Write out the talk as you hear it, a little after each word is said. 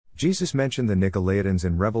Jesus mentioned the Nicholaitans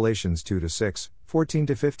in Revelations 2-6,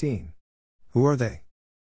 14-15. Who are they?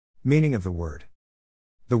 Meaning of the word.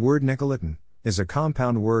 The word Nicolaitan is a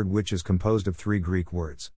compound word which is composed of 3 Greek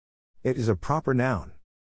words. It is a proper noun.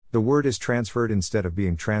 The word is transferred instead of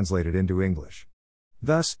being translated into English.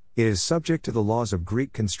 Thus, it is subject to the laws of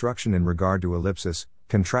Greek construction in regard to ellipsis,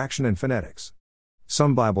 contraction and phonetics.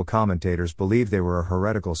 Some Bible commentators believe they were a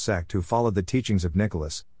heretical sect who followed the teachings of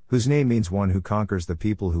Nicholas, whose name means one who conquers the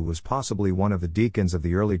people, who was possibly one of the deacons of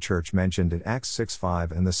the early church mentioned in Acts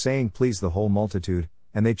 6:5, and the saying pleased the whole multitude,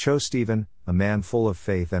 and they chose Stephen, a man full of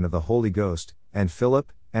faith and of the Holy Ghost, and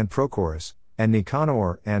Philip, and Prochorus, and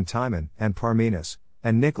Nicanor, and Timon, and Parmenas,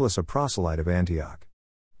 and Nicholas a proselyte of Antioch.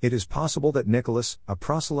 It is possible that Nicholas, a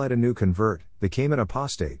proselyte, a new convert, became an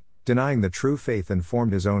apostate, denying the true faith and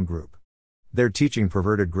formed his own group. Their teaching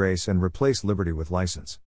perverted grace and replaced liberty with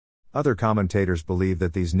license. Other commentators believe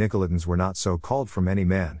that these Nicholaitans were not so called from any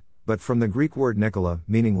man, but from the Greek word Nicola,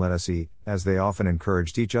 meaning let us eat, as they often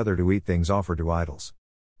encouraged each other to eat things offered to idols.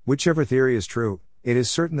 Whichever theory is true, it is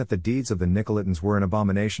certain that the deeds of the Nicholaitans were an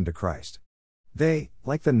abomination to Christ. They,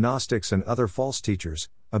 like the Gnostics and other false teachers,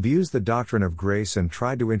 abused the doctrine of grace and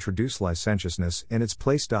tried to introduce licentiousness in its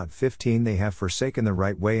place. 15 They have forsaken the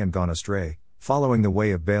right way and gone astray, following the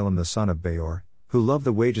way of Balaam the son of Beor, who loved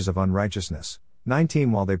the wages of unrighteousness.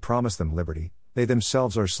 19 While they promise them liberty, they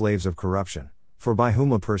themselves are slaves of corruption, for by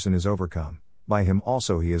whom a person is overcome, by him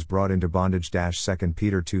also he is brought into bondage. 2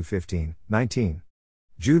 Peter 2:15, 19.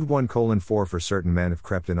 Jude 1:4 For certain men have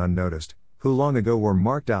crept in unnoticed, who long ago were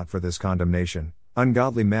marked out for this condemnation,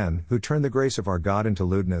 ungodly men who turn the grace of our God into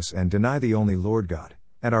lewdness and deny the only Lord God,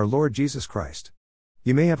 and our Lord Jesus Christ.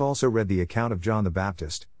 You may have also read the account of John the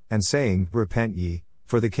Baptist, and saying, Repent ye,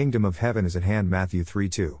 for the kingdom of heaven is at hand. Matthew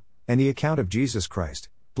 3:2, and the account of Jesus Christ,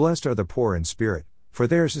 Blessed are the poor in spirit, for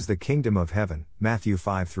theirs is the kingdom of heaven. Matthew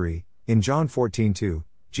 5:3, in John 14:2,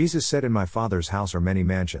 Jesus said, In my Father's house are many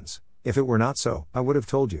mansions. If it were not so, I would have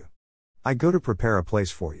told you. I go to prepare a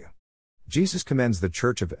place for you. Jesus commends the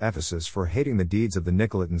church of Ephesus for hating the deeds of the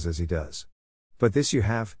Nicholaitans as he does. But this you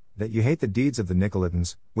have, that you hate the deeds of the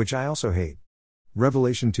Nicholaitans, which I also hate.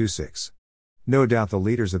 Revelation 2:6. No doubt the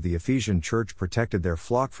leaders of the Ephesian church protected their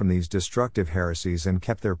flock from these destructive heresies and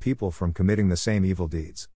kept their people from committing the same evil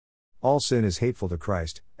deeds. All sin is hateful to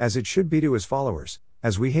Christ, as it should be to his followers,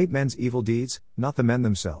 as we hate men's evil deeds, not the men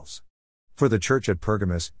themselves. For the church at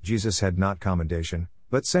Pergamos, Jesus had not commendation,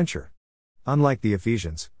 but censure. Unlike the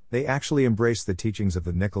Ephesians, they actually embraced the teachings of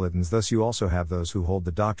the Nicholaitans. Thus you also have those who hold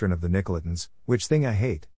the doctrine of the Nicholaitans, which thing I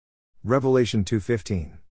hate. Revelation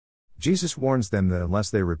 2:15. Jesus warns them that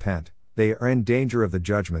unless they repent, they are in danger of the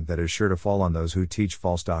judgment that is sure to fall on those who teach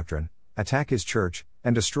false doctrine, attack his church,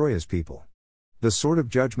 and destroy his people. The sword of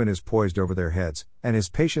judgment is poised over their heads, and his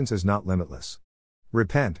patience is not limitless.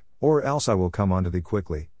 Repent, or else I will come unto thee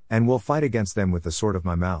quickly, and will fight against them with the sword of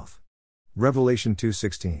my mouth. Revelation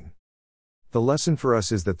 2:16. The lesson for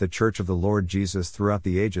us is that the church of the Lord Jesus throughout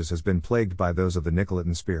the ages has been plagued by those of the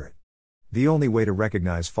Nicolaitan spirit. The only way to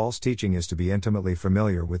recognize false teaching is to be intimately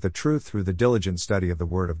familiar with the truth through the diligent study of the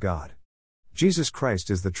Word of God. Jesus Christ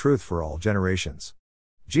is the truth for all generations.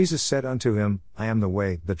 Jesus said unto him, I am the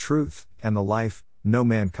way, the truth, and the life, no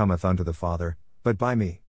man cometh unto the Father, but by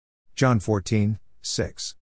me. John 14:6.